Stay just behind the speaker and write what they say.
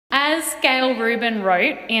As Gail Rubin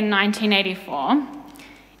wrote in 1984,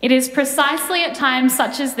 it is precisely at times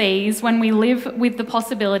such as these, when we live with the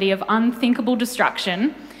possibility of unthinkable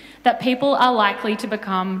destruction, that people are likely to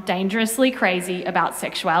become dangerously crazy about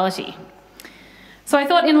sexuality. So I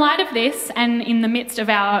thought, in light of this, and in the midst of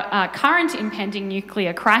our current impending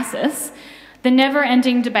nuclear crisis, the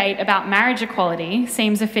never-ending debate about marriage equality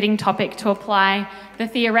seems a fitting topic to apply the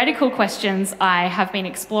theoretical questions I have been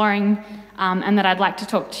exploring and that I'd like to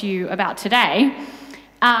talk to you about today,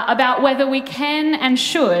 about whether we can and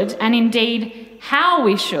should, and indeed how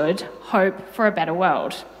we should, hope for a better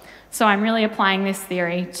world. So I'm really applying this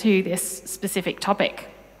theory to this specific topic.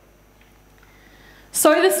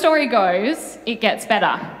 So the story goes, it gets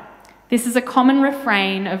better. This is a common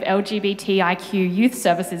refrain of LGBTIQ youth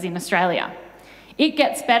services in Australia. It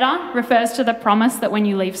gets better refers to the promise that when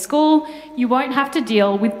you leave school, you won't have to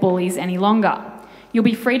deal with bullies any longer. You'll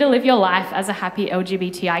be free to live your life as a happy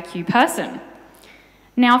LGBTIQ person.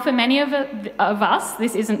 Now, for many of us,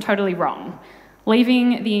 this isn't totally wrong.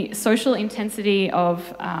 Leaving the social intensity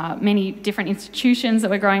of many different institutions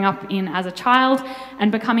that we're growing up in as a child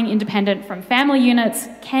and becoming independent from family units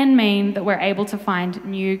can mean that we're able to find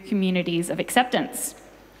new communities of acceptance.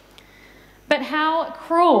 But how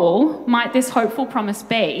cruel might this hopeful promise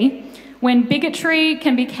be when bigotry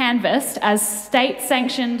can be canvassed as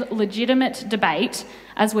state-sanctioned legitimate debate,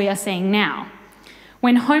 as we are seeing now?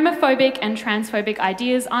 When homophobic and transphobic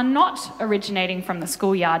ideas are not originating from the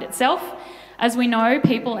schoolyard itself. As we know,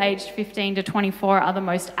 people aged 15 to 24 are the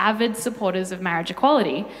most avid supporters of marriage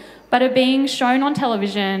equality, but are being shown on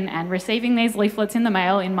television and receiving these leaflets in the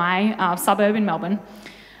mail in my suburb in Melbourne.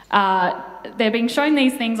 They're being shown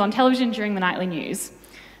these things on television during the nightly news.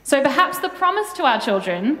 So perhaps the promise to our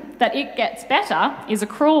children that it gets better is a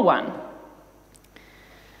cruel one.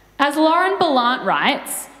 As Lauren Berlant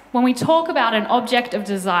writes, when we talk about an object of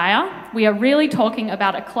desire, we are really talking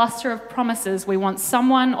about a cluster of promises we want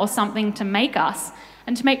someone or something to make us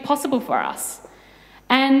and to make possible for us.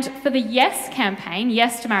 And for the Yes campaign,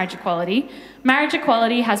 Yes to Marriage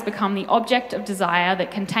Equality has become the object of desire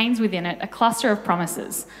that contains within it a cluster of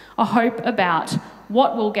promises, a hope about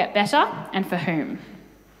what will get better and for whom.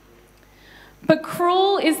 But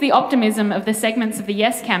cruel is the optimism of the segments of the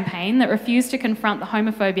Yes campaign that refuse to confront the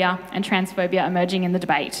homophobia and transphobia emerging in the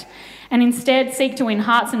debate, and instead seek to win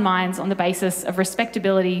hearts and minds on the basis of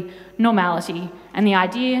respectability, normality, and the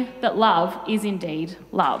idea that love is indeed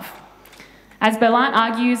love. As Berlant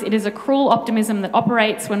argues, it is a cruel optimism that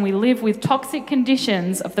operates when we live with toxic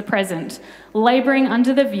conditions of the present, labouring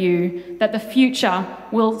under the view that the future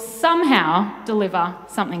will somehow deliver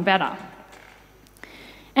something better.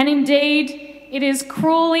 And indeed, it is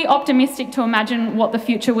cruelly optimistic to imagine what the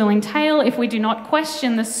future will entail if we do not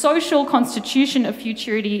question the social constitution of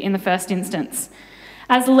futurity in the first instance.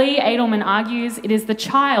 As Lee Edelman argues, it is the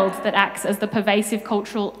child that acts as the pervasive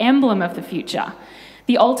cultural emblem of the future,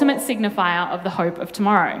 the ultimate signifier of the hope of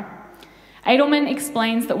tomorrow. Edelman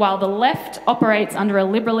explains that while the left operates under a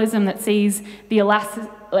liberalism that sees the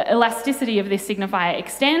elasticity of this signifier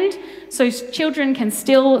extend, so children can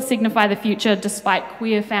still signify the future despite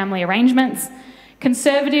queer family arrangements,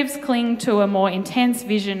 conservatives cling to a more intense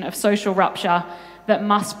vision of social rupture that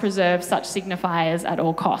must preserve such signifiers at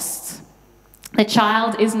all costs. The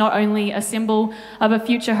child is not only a symbol of a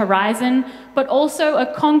future horizon, but also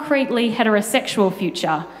a concretely heterosexual future.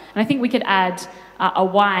 And I think we could add a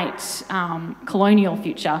white colonial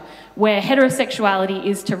future, where heterosexuality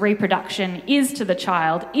is to reproduction, is to the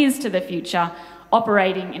child, is to the future,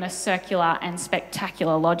 operating in a circular and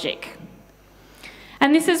spectacular logic.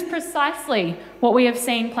 And this is precisely what we have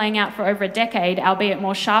seen playing out for over a decade, albeit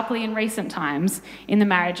more sharply in recent times, in the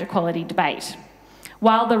marriage equality debate.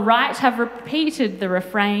 While the right have repeated the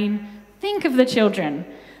refrain, "Think of the children,"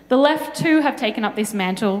 the left too have taken up this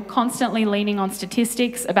mantle, constantly leaning on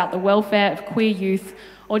statistics about the welfare of queer youth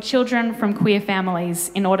or children from queer families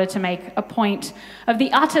in order to make a point of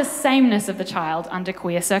the utter sameness of the child under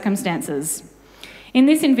queer circumstances. In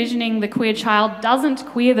this envisioning, the queer child doesn't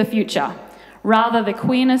queer the future. Rather, the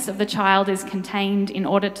queerness of the child is contained in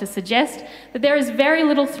order to suggest that there is very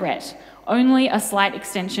little threat, only a slight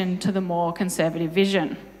extension to the more conservative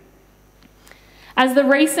vision. As the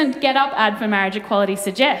recent Get Up ad for marriage equality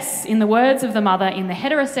suggests, in the words of the mother in the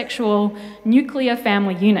heterosexual nuclear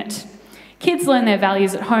family unit, kids learn their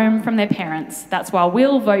values at home from their parents. That's why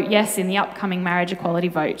we'll vote yes in the upcoming marriage equality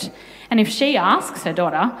vote. And if she asks her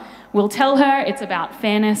daughter, we'll tell her it's about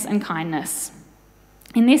fairness and kindness.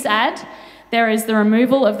 In this ad, there is the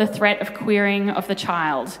removal of the threat of queering of the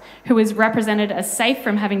child, who is represented as safe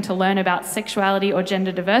from having to learn about sexuality or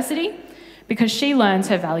gender diversity, because she learns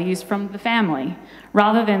her values from the family,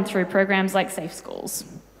 rather than through programs like Safe Schools.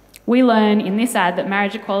 We learn in this ad that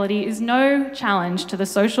marriage equality is no challenge to the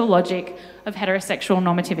social logic of heterosexual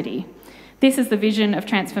normativity. This is the vision of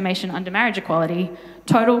transformation under marriage equality,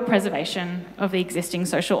 total preservation of the existing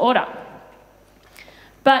social order.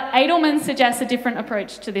 But Edelman suggests a different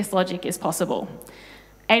approach to this logic is possible.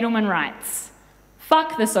 Edelman writes,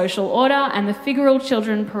 "Fuck the social order and the figural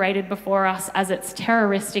children paraded before us as its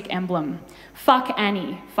terroristic emblem. Fuck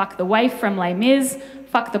Annie, fuck the waif from Les Mis,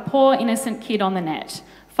 fuck the poor innocent kid on the net.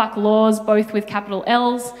 Fuck laws both with capital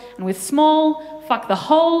L's and with small, fuck the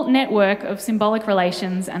whole network of symbolic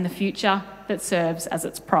relations and the future that serves as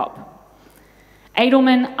its prop."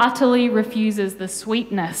 Edelman utterly refuses the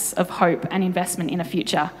sweetness of hope and investment in a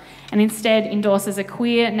future, and instead endorses a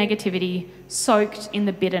queer negativity soaked in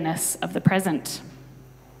the bitterness of the present.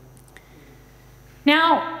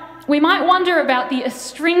 Now, we might wonder about the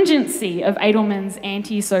astringency of Edelman's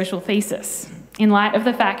anti-social thesis, in light of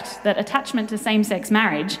the fact that attachment to same-sex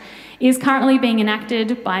marriage is currently being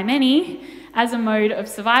enacted by many as a mode of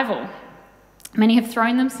survival. Many have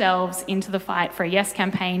thrown themselves into the fight for a Yes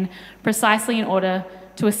campaign precisely in order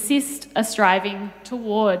to assist a striving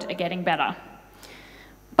toward a getting better.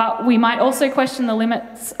 But we might also question the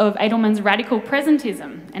limits of Edelman's radical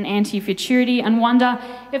presentism and anti-futurity and wonder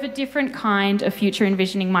if a different kind of future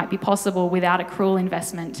envisioning might be possible without a cruel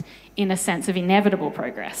investment in a sense of inevitable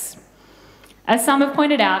progress. As some have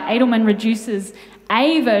pointed out, Edelman reduces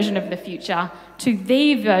a version of the future to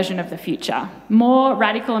the version of the future. More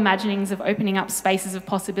radical imaginings of opening up spaces of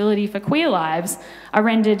possibility for queer lives are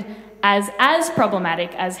rendered as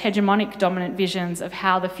problematic as hegemonic dominant visions of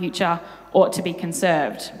how the future ought to be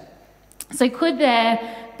conserved. So could there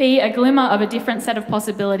be a glimmer of a different set of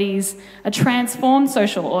possibilities, a transformed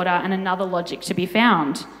social order and another logic to be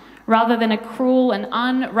found? Rather than a cruel and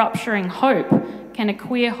unrupturing hope, can a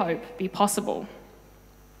queer hope be possible?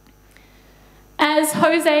 As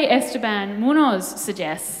José Esteban Muñoz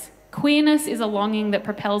suggests, queerness is a longing that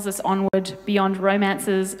propels us onward beyond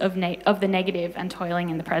romances of the negative and toiling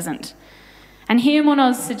in the present. And here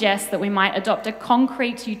Muñoz suggests that we might adopt a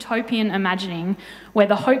concrete utopian imagining where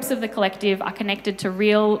the hopes of the collective are connected to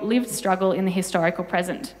real lived struggle in the historical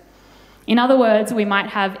present. In other words, we might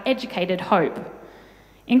have educated hope.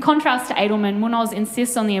 In contrast to Edelman, Muñoz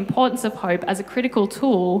insists on the importance of hope as a critical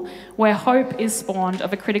tool where hope is spawned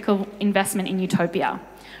of a critical investment in utopia,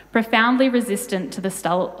 profoundly resistant to the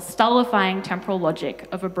stultifying temporal logic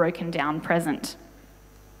of a broken down present.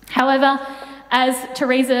 However, as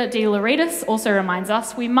Teresa de Lauretis also reminds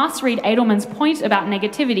us, we must read Edelman's point about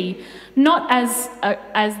negativity not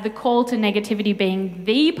as the call to negativity being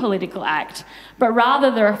the political act, but rather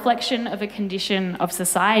the reflection of a condition of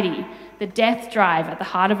society, the death drive at the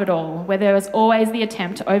heart of it all, where there is always the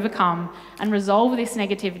attempt to overcome and resolve this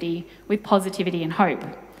negativity with positivity and hope.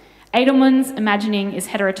 Edelman's imagining is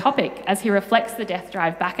heterotopic as he reflects the death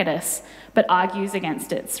drive back at us, but argues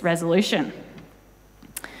against its resolution.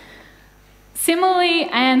 Similarly,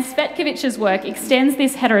 Anne Cvetkovich's work extends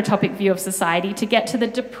this heterotopic view of society to get to the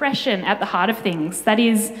depression at the heart of things, that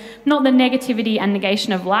is, not the negativity and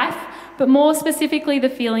negation of life, but more specifically the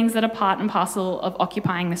feelings that are part and parcel of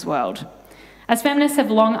occupying this world. As feminists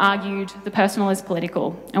have long argued, the personal is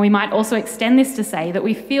political, and we might also extend this to say that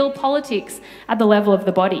we feel politics at the level of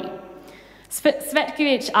the body.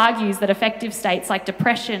 Cvetkovich argues that affective states like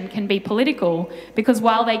depression can be political because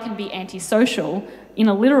while they can be antisocial, in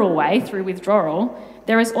a literal way through withdrawal,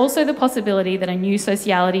 there is also the possibility that a new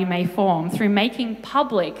sociality may form through making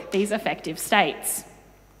public these affective states.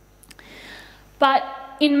 But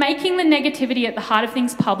in making the negativity at the heart of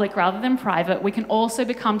things public rather than private, we can also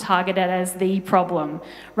become targeted as the problem,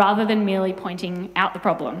 rather than merely pointing out the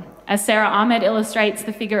problem. As Sarah Ahmed illustrates,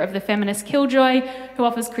 the figure of the feminist killjoy, who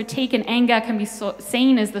offers critique and anger, can be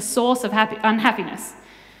seen as the source of unhappiness.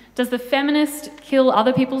 Does the feminist kill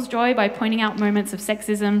other people's joy by pointing out moments of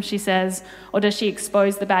sexism, she says, or does she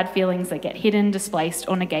expose the bad feelings that get hidden, displaced,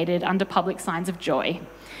 or negated under public signs of joy?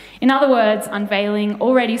 In other words, unveiling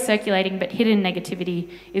already circulating but hidden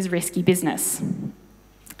negativity is risky business.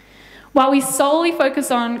 While we solely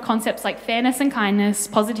focus on concepts like fairness and kindness,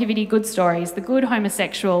 positivity, good stories, the good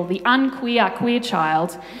homosexual, the unqueer queer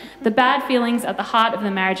child, the bad feelings at the heart of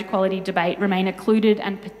the marriage equality debate remain occluded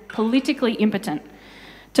and politically impotent.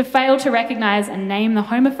 To fail to recognise and name the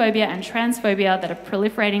homophobia and transphobia that are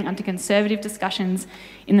proliferating under conservative discussions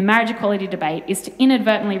in the marriage equality debate is to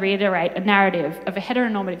inadvertently reiterate a narrative of a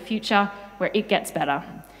heteronormative future where it gets better.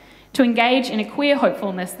 To engage in a queer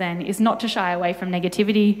hopefulness, then, is not to shy away from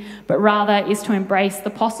negativity, but rather is to embrace the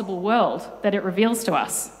possible world that it reveals to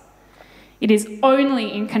us. It is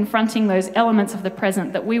only in confronting those elements of the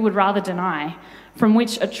present that we would rather deny, from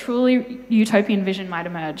which a truly utopian vision might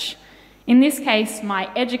emerge. In this case,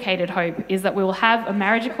 my educated hope is that we will have a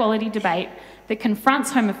marriage equality debate that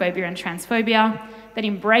confronts homophobia and transphobia, that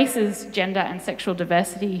embraces gender and sexual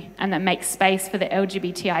diversity, and that makes space for the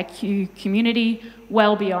LGBTIQ community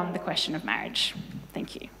well beyond the question of marriage.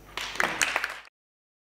 Thank you.